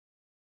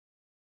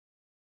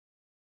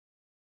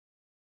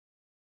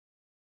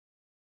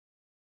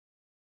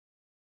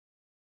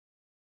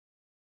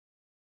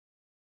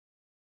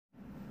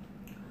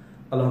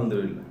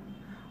আলহামদুলিল্লাহ।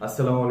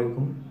 আসসালামু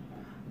আলাইকুম।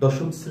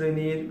 দশম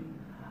শ্রেণীর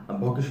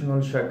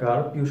ভোকেশনাল শাখার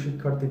প্রিয়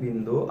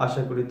শিক্ষার্থীবৃন্দ,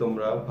 আশা করি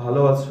তোমরা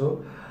ভালো আছো।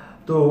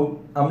 তো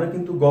আমরা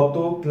কিন্তু গত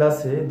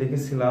ক্লাসে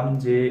দেখেছিলাম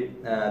যে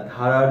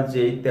ধারার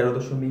যে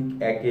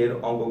 13.1-এর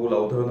অঙ্কগুলো,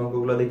 উদাহরণ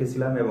অঙ্কগুলো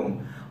দেখেছিলাম এবং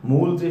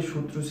মূল যে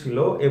সূত্র ছিল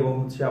এবং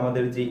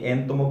আমাদের যে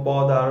এনতম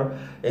পদ আর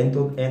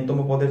এনতম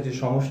পদের যে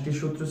সমষ্টি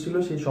সূত্র ছিল,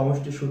 সেই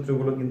সমষ্টি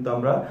সূত্রগুলো কিন্তু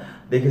আমরা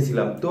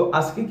দেখেছিলাম। তো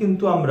আজকে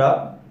কিন্তু আমরা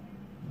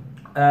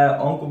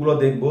অঙ্কগুলো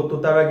দেখবো। তো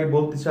তার আগে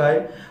বলতে চাই,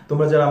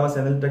 তোমরা যারা আমার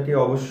চ্যানেলটাকে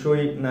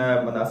অবশ্যই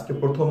আজকে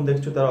প্রথম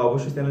দেখছো, তারা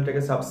অবশ্যই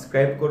চ্যানেলটাকে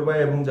সাবস্ক্রাইব করবে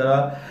এবং যারা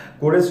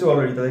করেছো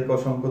অলরেডি তাদেরকে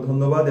অসংখ্য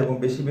ধন্যবাদ এবং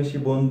বেশি বেশি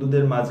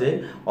বন্ধুদের মাঝে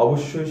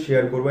অবশ্যই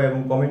শেয়ার করবে এবং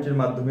কমেন্টের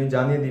মাধ্যমে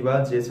জানিয়ে দিবা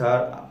যে স্যার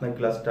আপনার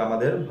ক্লাসটা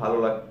আমাদের ভালো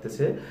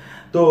লাগতেছে।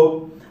 তো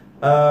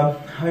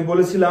আমি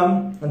বলেছিলাম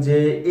যে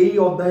এই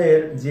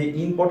অধ্যায়ের যে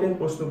ইম্পর্টেন্ট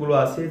প্রশ্নগুলো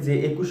আছে, যে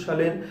 21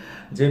 সালের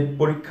যে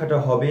পরীক্ষাটা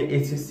হবে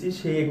এসএসসি,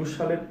 সেই 21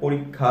 সালের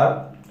পরীক্ষার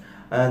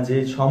যে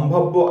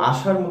সম্ভাব্য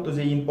আসার মতো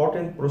যে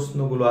ইম্পর্টেন্ট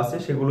প্রশ্নগুলো আছে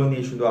সেগুলো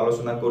নিয়ে শুধু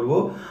আলোচনা করব।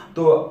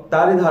 তো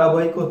তারই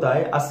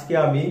ধারাবাহিকতায় আজকে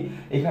আমি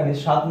এখানে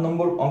 7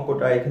 নম্বর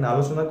অঙ্কটা এখানে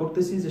আলোচনা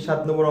করতেছি। যে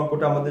 7 নম্বর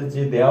অঙ্কটা আমাদের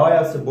যে দেওয়া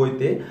আছে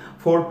বইতে,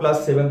 4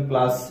 + 7 +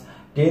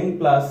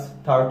 10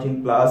 + 13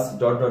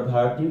 + ...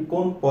 ধারাটি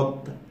কোন পদ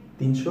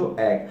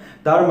 301।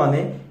 তার মানে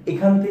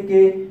এখান থেকে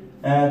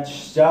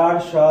 4,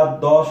 7,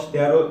 10,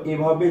 13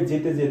 এভাবে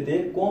যেতে যেতে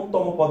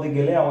কোনতম পদে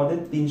গেলে আমাদের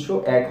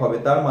 301 হবে।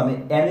 তার মানে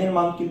n এর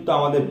মান কিন্তু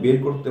আমাদের বের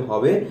করতে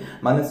হবে,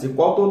 মানে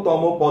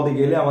কততম পদে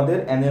গেলে আমাদের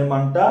n এর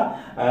মানটা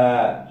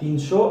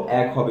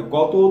 301 হবে,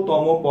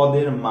 কততম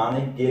পদের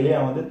মানে গেলে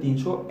আমাদের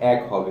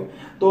 301 হবে।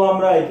 তো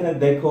আমরা এখানে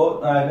দেখো,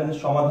 এখানে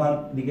সমাধান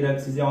দিকে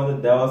রাখছি, যে আমাদের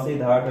দেওয়া আছে এই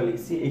ধারাটা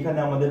লিখছি। এখানে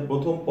আমাদের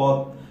প্রথম পদ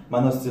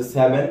মানে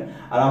 7,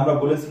 আর আমরা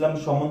বলেছিলাম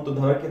সমান্তর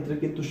ধারার ক্ষেত্রে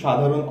কিন্তু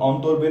সাধারণ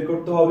অন্তর বের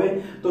করতে হবে।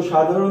 তো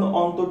সাধারণ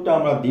অন্তরটা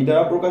আমরা দ্বি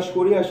দ্বারা প্রকাশ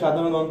করি, আর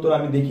সাধারণ অন্তর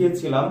আমি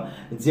দেখিয়েছিলাম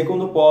যে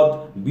কোনো পদ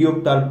বিয়োগ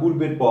তার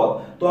পূর্বের পদ।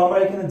 তো আমরা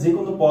এখানে যে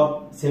কোনো পদ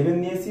 7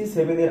 নিয়েছি,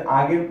 7 এর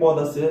আগের পদ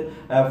আছে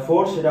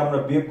 4, সেটা আমরা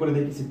বিয়োগ করে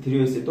দেখেছি 3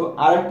 হয়েছে। তো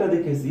আরেকটা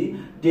দেখেছি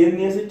 10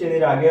 নিয়েছি, 10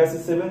 এর আগে আছে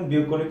 7,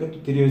 বিয়োগ করে কিন্তু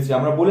 3 হয়েছে।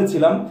 আমরা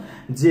বলেছিলাম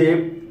যে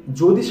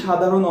যদি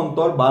সাধারণ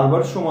অন্তর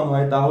বারবার সমান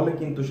হয় তাহলে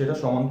কিন্তু সেটা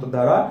সমান্তর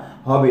ধারা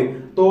হবে।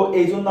 তো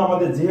এই জন্য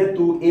আমাদের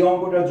যেহেতু এই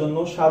অঙ্কটার জন্য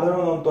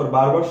সাধারণ অন্তর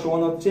বারবার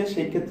সমান হচ্ছে,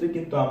 সেই ক্ষেত্রে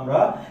কিন্তু আমরা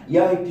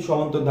ইহা একটি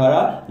সমান্তর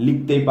ধারা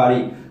লিখতেই পারি।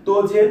 তো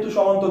যেহেতু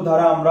সমান্তর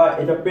ধারা আমরা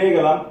এটা পেয়ে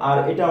গেলাম, আর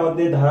এটা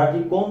আমাদের ধারাটি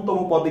কোনতম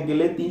পদে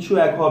গেলে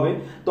 301 হবে,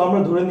 তো আমরা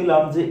ধরে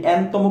নিলাম যে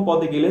n-তম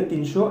পদে গেলে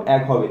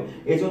 301 হবে।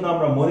 এই জন্য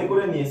আমরা মনে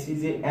করে নিয়েছি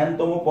যে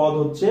n-তম পদ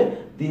হচ্ছে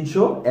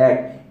 301।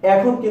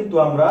 এখন কিন্তু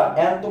আমরা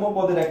n-তম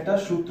পদের একটা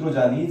সূত্র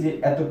জানি, যে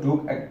এতটুক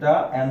একটা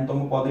n-তম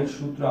পদের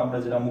সূত্র আমরা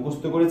যেটা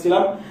মুখস্থ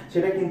করেছিলাম,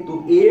 সেটা কিন্তু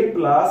a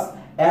 +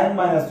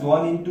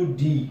 n-1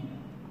 * d।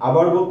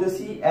 আবার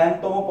বলতেছি,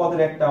 n-তম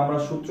পদের একটা আমরা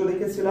সূত্র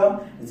দেখেছিলাম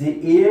যে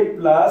a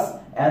 +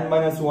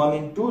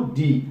 n-1 * d,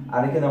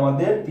 আর এখানে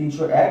আমাদের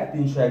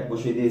 301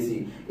 বসিয়ে দিয়েছি।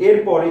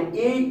 এরপরে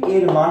এই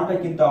এর মানটা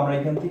কিন্তু আমরা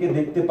এখান থেকে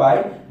দেখতে পাই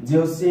যে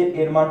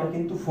এর মানটা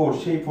কিন্তু 4,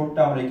 সেই 4টা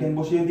আমরা এখানে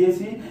বসিয়ে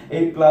দিয়েছি।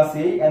 এই প্লাস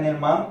এই n এর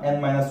মান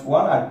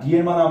n-1, আর d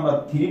এর মান আমরা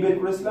 3 বের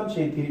করেছিলাম,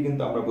 সেই 3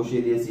 কিন্তু আমরা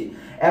বসিয়ে দিয়েছি।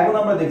 এখন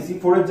আমরা দেখছি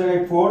 4 এর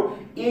জায়গায় 4,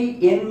 এই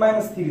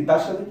n-3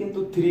 তার সাথে কিন্তু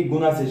 3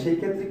 গুণ আছে, সেই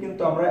ক্ষেত্রে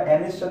কিন্তু আমরা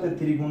n এর সাথে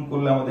 3 গুণ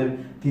করলে আমাদের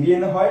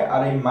 3n হয়,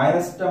 আর এই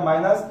মাইনাসটা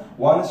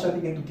 -1 এর সাথে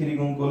কিন্তু 3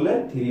 গুণ করলে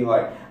 3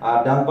 হয়। আর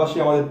ডান পাশে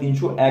আমাদের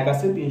 301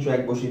 আছে,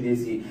 301 বসিয়ে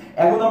দিয়েছি।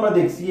 এখন আমরা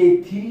দেখছি এই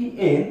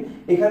 3n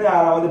এখানে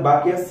আর আমাদের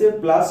বাকি আছে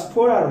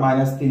 +4 আর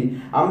 -3।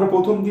 আমরা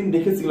প্রথম দিন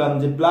দেখেছিলাম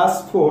যে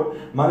 +4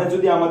 মানে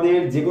যদি আমাদের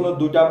যে কোনো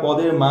দুটা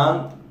পদের মান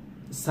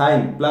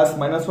সাইন প্লাস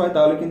মাইনাস হয়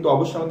তাহলে কিন্তু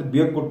অবশ্যই আমাদের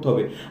বিয়োগ করতে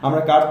হবে।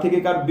 আমরা কার থেকে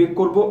কার বিয়োগ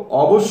করব?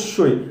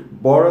 অবশ্যই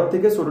বড়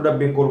থেকে ছোটটা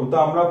বিয়োগ করব। তো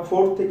আমরা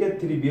 4 থেকে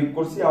 3 বিয়োগ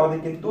করছি, আমাদের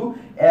কিন্তু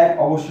 1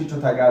 অবশিষ্ট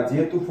থাকে, আর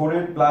যেহেতু 4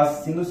 এর প্লাস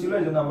চিহ্ন ছিল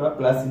এজন্য আমরা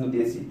প্লাস চিহ্ন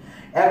দিয়েছি।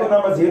 এখন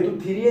আমরা যেহেতু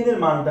 3n এর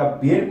মানটা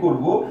বের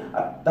করব,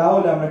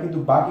 তাহলে আমরা কিন্তু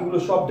বাকিগুলো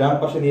সব ডান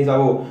পাশে নিয়ে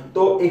যাব।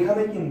 তো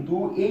এখানে কিন্তু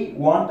এই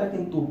 1টা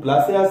কিন্তু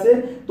প্লাসে আছে,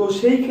 তো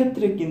সেই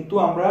ক্ষেত্রে কিন্তু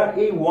আমরা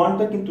এই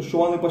 1টা কিন্তু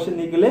সমানের পাশে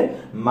নিয়ে গেলে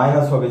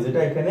মাইনাস হবে, যেটা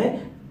এখানে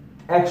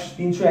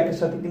 301 এর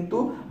সাথে কিন্তু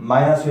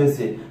মাইনাস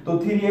হয়েছে। তো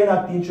 3n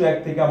আর 301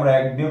 থেকে আমরা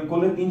 1 বিয়োগ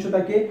করলে 300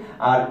 থাকে,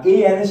 আর এই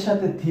n এর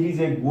সাথে 3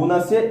 যে গুণ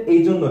আছে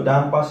এই জন্য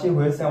ডান পাশে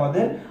হয়েছে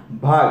আমাদের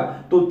ভাগ।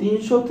 তো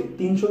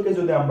 300 কে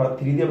যদি আমরা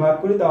 3 দিয়ে ভাগ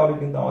করি তাহলে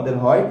কিন্তু আমাদের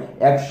হয়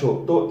 100।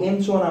 তো n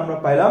সমান আমরা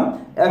পাইলাম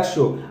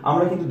 100।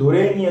 আমরা কিন্তু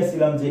ধরেই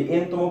নিয়েছিলাম যে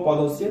n-তম পদ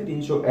হচ্ছে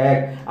 301,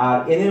 আর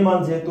n এর মান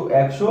যেহেতু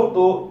 100,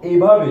 তো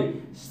এইভাবে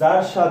 4,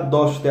 7,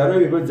 10, 13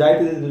 এভাবে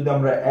যাইতে যেতে যদি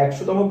আমরা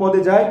 100-তম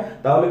পদে যাই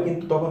তাহলে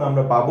কিন্তু তখন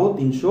আমরা পাবো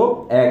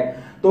 301।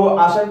 তো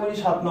আশা করি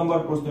 7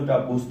 নম্বর প্রশ্নটা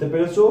বুঝতে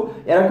পেরেছো।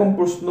 এরকম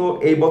প্রশ্ন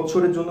এই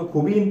বছরের জন্য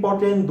খুবই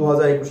ইম্পর্টেন্ট,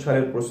 2021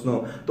 সালের প্রশ্ন।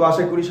 তো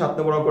আশা করি 7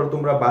 নম্বর অঙ্ক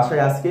তোমরা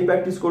বাসায় আজকেই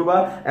প্র্যাকটিস করবা।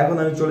 এখন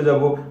আমি চলে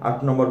যাব 8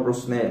 নম্বর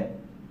প্রশ্নে।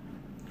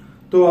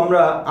 তো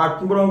আমরা 8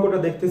 নম্বর অঙ্কটা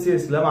দেখতে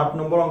চেয়েছিলাম। 8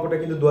 নম্বর অঙ্কটা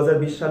কিন্তু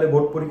 2020 সালে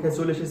বোর্ড পরীক্ষায়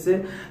চলে এসেছে।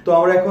 তো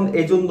আমরা এখন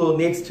এই জন্য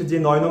নেক্সট যে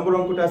 9 নম্বর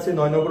অঙ্কটা আছে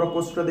 9 নম্বর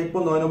প্রশ্নটা দেখবো।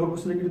 9 নম্বর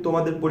প্রশ্নটা কিন্তু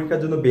তোমাদের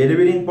পরীক্ষার জন্য ভেরি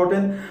ভেরি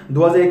ইম্পর্টেন্ট।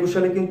 2021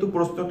 সালে কিন্তু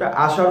প্রশ্নটা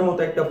আসার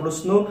মতো একটা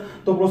প্রশ্ন।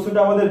 তো প্রশ্নটা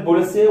আমাদের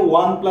বলেছে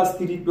 1 +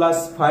 3 +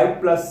 5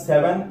 +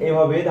 7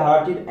 এভাবে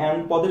ধারাটির n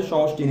পদের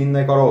সমষ্টি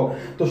নির্ণয় করো।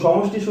 তো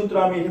সমষ্টি সূত্র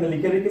আমি এখানে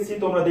লিখে রেখেছি।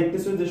 তোমরা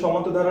দেখতেছো যে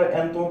সমান্তর ধারার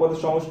n তম পদের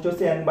সমষ্টি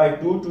হচ্ছে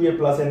n/2 2a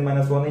 + n -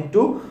 1 *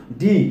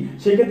 d।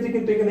 সেই ক্ষেত্রে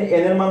কিন্তু এখানে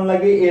n এর মান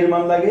লাগে, a এর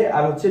মান লাগে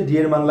আর হচ্ছে d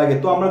এর মান লাগে।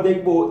 তো আমরা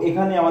দেখব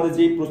এখানে আমাদের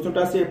যে প্রশ্নটা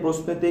আছে এই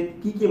প্রশ্নতে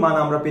কি কি মান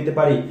আমরা পেতে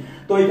পারি।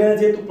 তো এখানে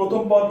যেহেতু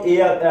প্রথম পদ a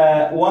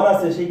 1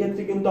 আছে সেই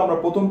ক্ষেত্রে কিন্তু আমরা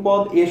প্রথম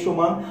পদ a =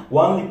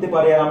 1 লিখতে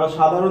পারি। আর আমরা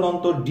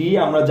সাধারণত d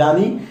আমরা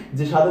জানি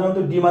যে সাধারণত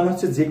d মানে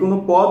হচ্ছে যে কোনো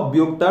পদ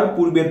বিয়োগ তার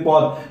পূর্বের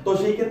পদ। তো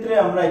সেই ক্ষেত্রে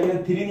আমরা এখানে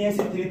 3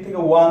 নিয়েছি, 3 থেকে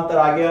 1 তার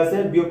আগে আছে,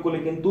 বিয়োগ করলে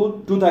কিন্তু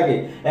 2 থাকে।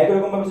 একই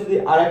রকম ভাবে যদি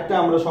আরেকটা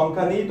আমরা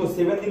সংখ্যা নিই তো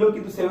 7 নিলেও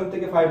কিন্তু 7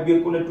 থেকে 5 বিয়োগ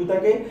করলে 2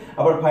 থাকে,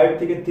 আবার 5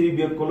 থেকে 3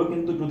 বিয়োগ করলেও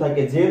কিন্তু 2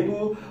 থাকে। যেহেতু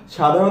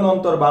সাধারণ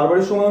অন্তর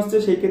বারবারই সমান হচ্ছে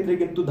সেই ক্ষেত্রে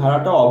কিন্তু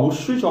ধারাটা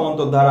অবশ্যই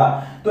সমান্তর ধারা।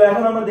 তো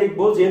এখন আমরা দেখব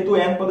যেহেতু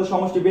n পদের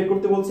সমষ্টি বের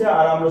করতে বলছে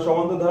আর আমরা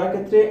সমান্তর ধারার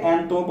ক্ষেত্রে n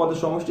তম পদের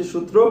সমষ্টির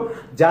সূত্র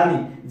জানি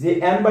যে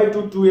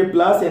n/2 2a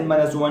 + n -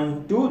 1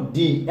 * d।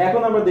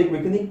 এখন আমরা দেখব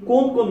এখানে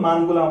কোন কোন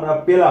মানগুলো আমরা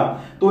পেলাম।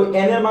 তো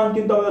n এর মান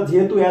কিন্তু আমরা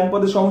যেহেতু n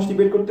পদের সমষ্টি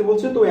বের করতে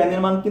বলছে তো n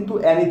এর মান কিন্তু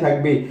n ই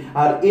থাকবে।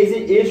 আর এই যে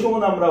a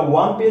 = আমরা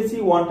 1 পেয়েছি,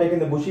 1টা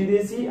এখানে বসিয়ে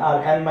দিয়েছি আর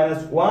n -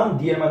 1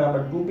 d এর মান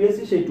আমরা 2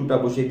 পেয়েছি, সেই 2টা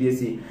বসিয়ে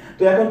দিয়েছি।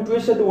 তো এখন 2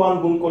 এর সাথে 1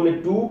 গুণ করলে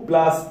 2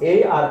 + a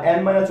আর n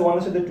 - 1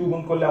 এর সাথে 2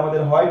 গুণ করলে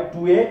আমাদের হয়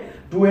 2a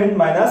 2n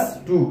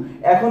 - 2।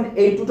 এখন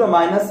এই 2টা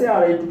মাইনাসে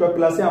আর এই 2টা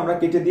প্লাসে আমরা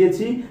কেটে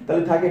দিয়েছি,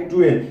 তাহলে থাকে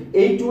 2n।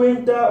 এই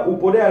 2nটা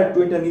উপরে আর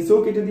 2nটা নিচেও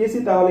কেটে দিয়েছি,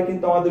 তাহলে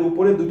কিন্তু আমাদের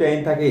উপরে 2টা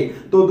n থাকে।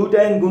 তো 2টা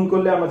n গুণ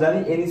করলে আমরা জানি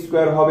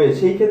n² হবে।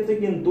 সেই ক্ষেত্রে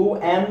কিন্তু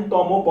n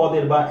তম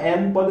পদের বা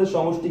n পদের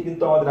সমষ্টি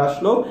কিন্তু আমাদের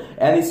আসলো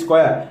n²।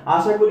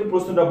 আশা করি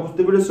প্রশ্নটা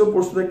বুঝতে পেরেছো।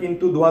 প্রশ্নটা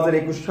কিন্তু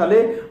 2021 সালে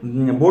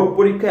বোর্ড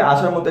পরীক্ষায়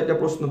আসার মতো একটা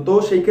প্রশ্ন। তো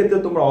সেই ক্ষেত্রে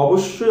তোমরা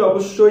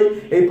অবশ্যই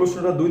এই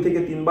প্রশ্নটা 2 থেকে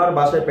 3 বার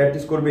বাসায়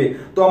প্র্যাকটিস করবে।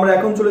 তো আমরা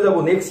এখন চলে যাব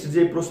নেক্সট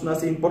যে প্রশ্ন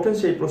আছে ইম্পর্টেন্ট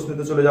সেই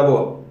প্রশ্নতে চলে যাব।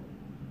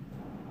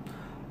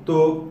 তো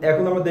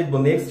এখন আমরা দেখব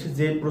নেক্সট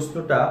যে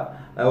প্রশ্নটা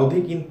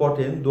অধিক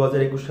ইম্পর্টেন্ট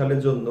 2021 সালের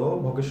জন্য,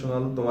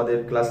 ভোকেশনাল তোমাদের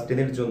ক্লাস 10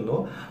 এর জন্য।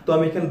 তো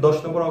আমি এখানে 10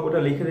 নম্বর অঙ্কটা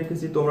লিখে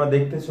রেখেছি। তোমরা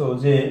দেখতেছো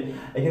যে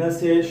এখানে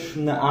আছে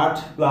 8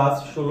 +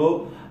 16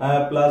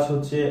 প্লাস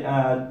হচ্ছে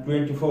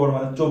 24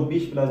 মানে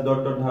 24 প্লাস ডট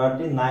ডট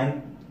ধারাটি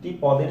 9টি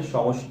পদের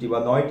সমষ্টি বা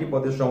 9টি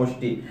পদের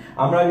সমষ্টি।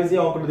 আমরা আগে যে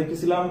অঙ্কটা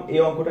দেখেছিলাম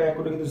এই অঙ্কটা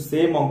কিন্তু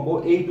সেম অঙ্ক।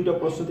 এই দুটো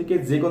প্রশ্ন থেকে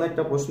যে কোনো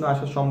একটা প্রশ্ন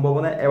আসার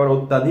সম্ভাবনা এবার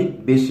অত্যাধিক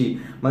বেশি,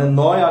 মানে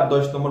 9 আর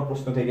 10 নম্বর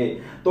প্রশ্ন থেকে।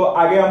 তো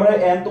আগে আমরা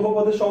n তম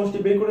পদের সমষ্টি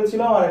বের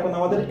করেছিলাম আর এখন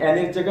আমাদের n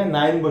এর জায়গায়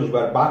 9 বসবে,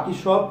 আর বাকি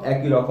সব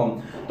একই রকম।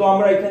 তো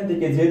আমরা এখান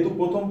থেকে যেহেতু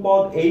প্রথম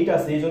পদ 8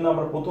 আছে এই জন্য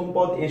আমরা প্রথম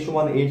পদ a =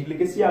 8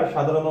 লিখেছি আর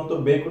সাধারণ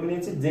অন্তর বের করে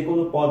নিয়েছি যে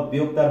কোনো পদ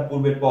বিয়োগ তার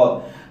পূর্বের পদ।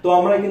 তো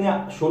আমরা এখানে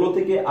 16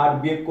 থেকে 8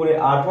 বিয়োগ করে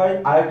 8 হয়।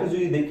 আরেকটা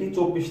যদি দেখি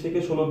 24 থেকে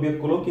 16 বিয়োগ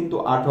করলেও কিন্তু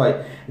 8 হয়।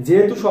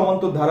 যেহেতু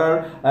সমান্তর ধারার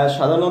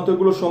সাধারণ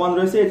অন্তরগুলো সমান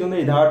রয়েছে এই জন্য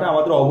এই ধারাটা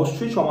আমাদের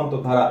অবশ্যই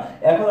সমান্তর ধারা।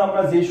 এখন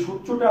আমরা যে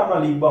সূত্রটা আমরা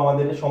লিখবো,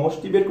 আমাদের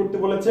সমষ্টি বের করতে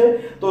বলেছে।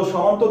 তো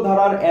সমান্তর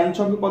ধারার n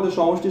সংখ্যক পদের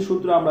সমষ্টির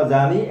সূত্র আমরা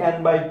জানি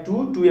n/2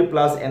 2a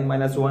 + n -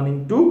 1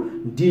 *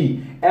 d।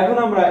 এখন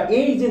আমরা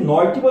এই যে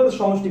 9টি পদের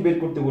সমষ্টি বের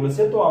করতে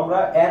বলেছে তো আমরা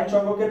n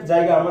সংখ্যকের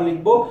জায়গায় আমরা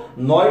লিখবো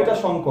 9টা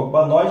সংখ্যক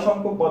বা 9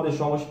 সংখ্যক পদের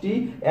সমষ্টি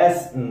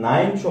s9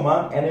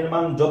 = n এর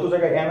মান যত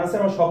জায়গায় n আছে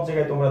আমরা সব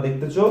জায়গায় তোমরা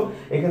দেখতেছো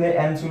এখানে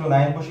n ছিল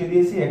 9 বসিয়ে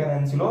দিয়েছি, এখানে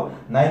n ছিল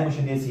 9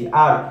 বসিয়ে দিয়েছি।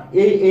 আর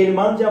এই এর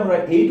মান যে আমরা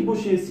 8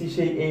 বসিয়েছি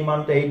সেই এই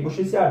মানটা 8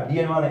 বসিয়েছি আর d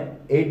এর মান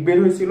 8 বের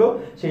হয়েছিল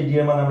সেই d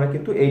এর মান আমরা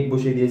কিন্তু 8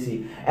 বসিয়ে দিয়েছি।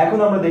 এখন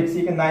আমরা দেখছি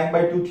এখানে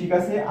 9/2 ঠিক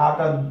আছে, 8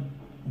 আর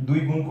 2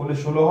 গুণ করলে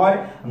 16 হয়,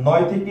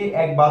 9 থেকে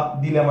 1 বাদ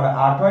দিলে আমরা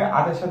 8 হয়।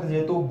 8 এর সাথে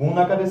যেহেতু গুণ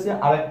আকার আছে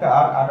আরেকটা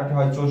আর 8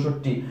 হয়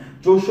 64,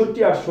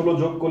 64 আর 16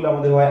 যোগ করলে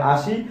আমাদের হয়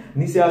 80,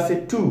 নিচে আছে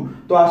 2।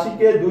 তো 80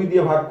 কে 2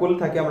 দিয়ে ভাগ করলে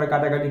থাকে আমরা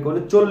কাটাকাটি করলে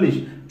 40,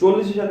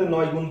 40 এর সাথে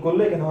 9 গুণ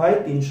করলে এখানে হয়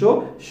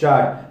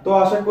 360। তো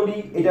আশা করি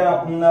এটা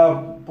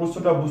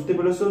প্রশ্নটা বুঝতে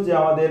পেরেছো যে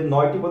আমাদের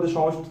 9টি পদের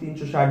সমষ্টি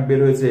 360 বের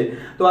হয়েছে।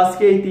 তো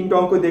আজকে এই 3টা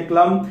অঙ্ক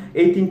দেখলাম।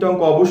 এই 3টা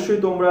অঙ্ক অবশ্যই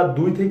তোমরা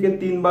 2 থেকে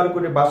 3 বার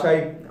করে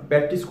বাসায়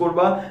প্র্যাকটিস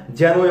করবা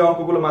যেন এই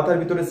অঙ্কগুলো মাথার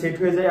ভিতরে সেট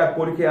হয়ে যায় আর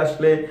পরীক্ষায়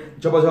আসলে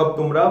জবাজব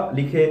তোমরা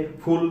লিখে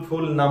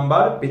ফুল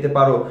নাম্বার পেতে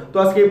পারো। তো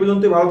আজকে এই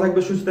পর্যন্তই। ভালো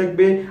থাকবে, সুস্থ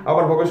থাকবে।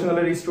 আবার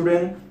ভোকেশনালের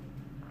স্টুডেন্ট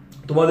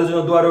তোমাদের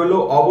জন্য দোয়া রইলো।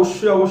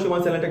 অবশ্যই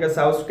আমার চ্যানেলটাকে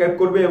সাবস্ক্রাইব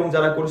করবে এবং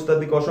যারা করছে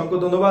তাদেরকে অসংখ্য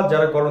ধন্যবাদ।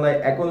 যারা করো নাই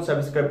এখন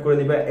সাবস্ক্রাইব করে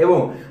নিবে এবং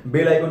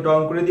বেল আইকনটা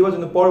অন করে দিবা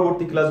যেন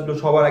পরবর্তী ক্লাসগুলো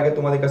সবার আগে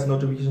তোমাদের কাছে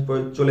নোটিফিকেশন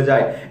চলে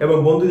যায়, এবং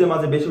বন্ধুদের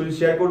মাঝে বেশি বেশি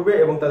শেয়ার করবে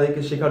এবং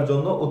তাদেরকে শেখার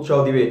জন্য উৎসাহ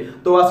দিবে।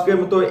 তো আজকের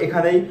মতো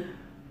এখানেই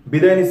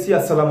বিদায় নিচ্ছি।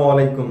 আসসালামু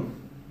আলাইকুম।